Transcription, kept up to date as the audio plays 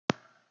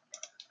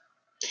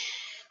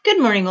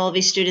Good morning,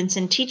 Olvie students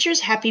and teachers.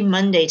 Happy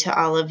Monday to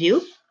all of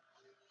you.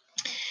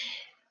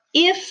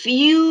 If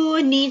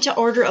you need to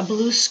order a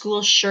blue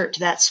school shirt,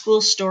 that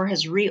school store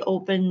has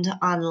reopened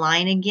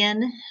online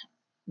again.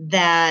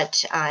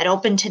 It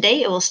opened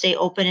today. It will stay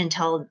open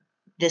until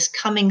this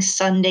coming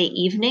Sunday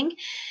evening.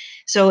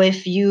 So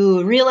if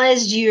you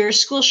realized your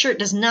school shirt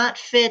does not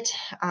fit,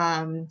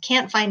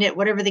 can't find it,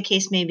 whatever the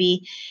case may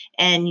be,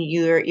 and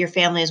your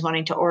family is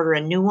wanting to order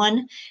a new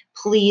one,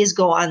 please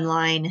go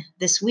online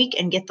this week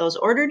and get those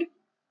ordered.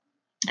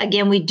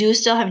 Again, we do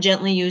still have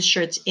gently used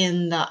shirts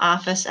in the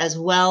office as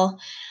well,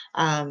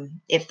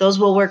 if those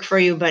will work for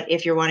you. But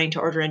if you're wanting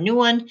to order a new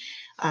one,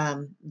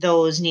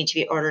 those need to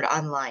be ordered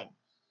online.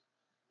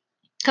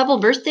 A couple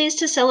birthdays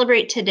to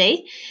celebrate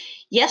today.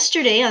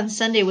 Yesterday on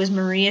Sunday was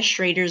Maria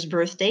Schrader's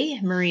birthday.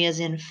 Maria's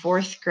in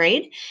 4th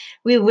grade.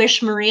 We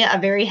wish Maria a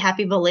very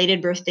happy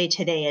belated birthday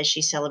today as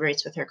she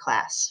celebrates with her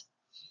class.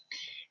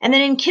 And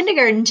then in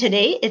kindergarten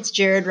today, it's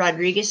Jared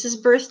Rodriguez's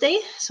birthday.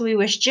 So we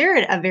wish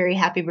Jared a very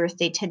happy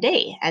birthday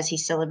today as he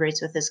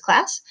celebrates with his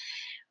class.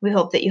 We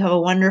hope that you have a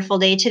wonderful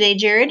day today,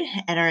 Jared,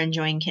 and are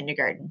enjoying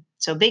kindergarten.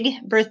 So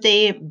big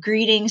birthday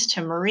greetings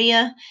to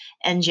Maria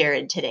and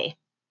Jared today.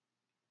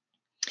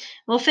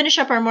 We'll finish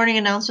up our morning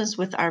announcements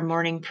with our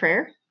morning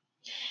prayer.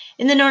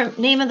 In the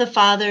name of the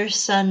Father,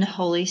 Son,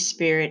 Holy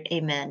Spirit,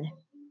 amen.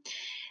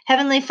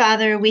 Heavenly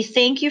Father, we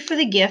thank you for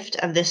the gift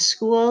of this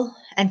school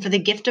and for the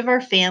gift of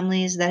our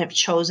families that have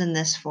chosen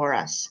this for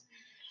us.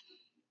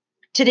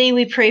 Today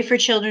we pray for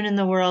children in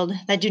the world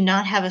that do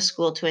not have a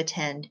school to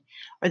attend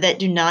or that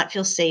do not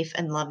feel safe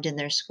and loved in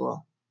their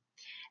school.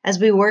 As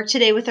we work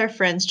today with our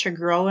friends to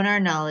grow in our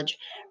knowledge,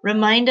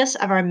 remind us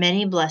of our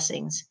many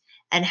blessings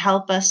and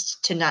help us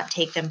to not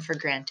take them for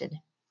granted.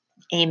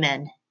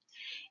 Amen.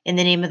 In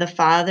the name of the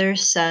Father,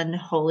 Son,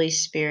 Holy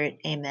Spirit,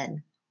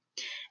 amen.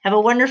 Have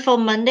a wonderful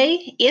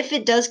Monday. If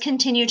it does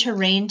continue to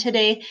rain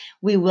today,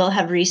 we will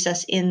have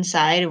recess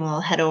inside and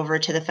we'll head over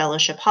to the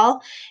fellowship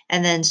hall.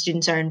 And then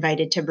students are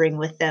invited to bring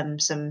with them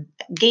some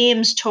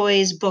games,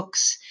 toys,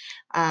 books,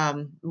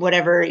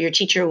 whatever. Your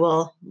teacher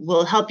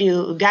will help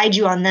you, guide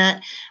you on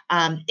that.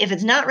 If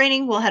it's not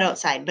raining, we'll head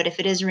outside. But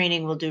if it is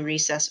raining, we'll do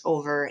recess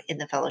over in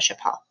the fellowship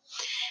hall.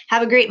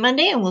 Have a great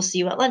Monday and we'll see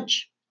you at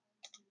lunch.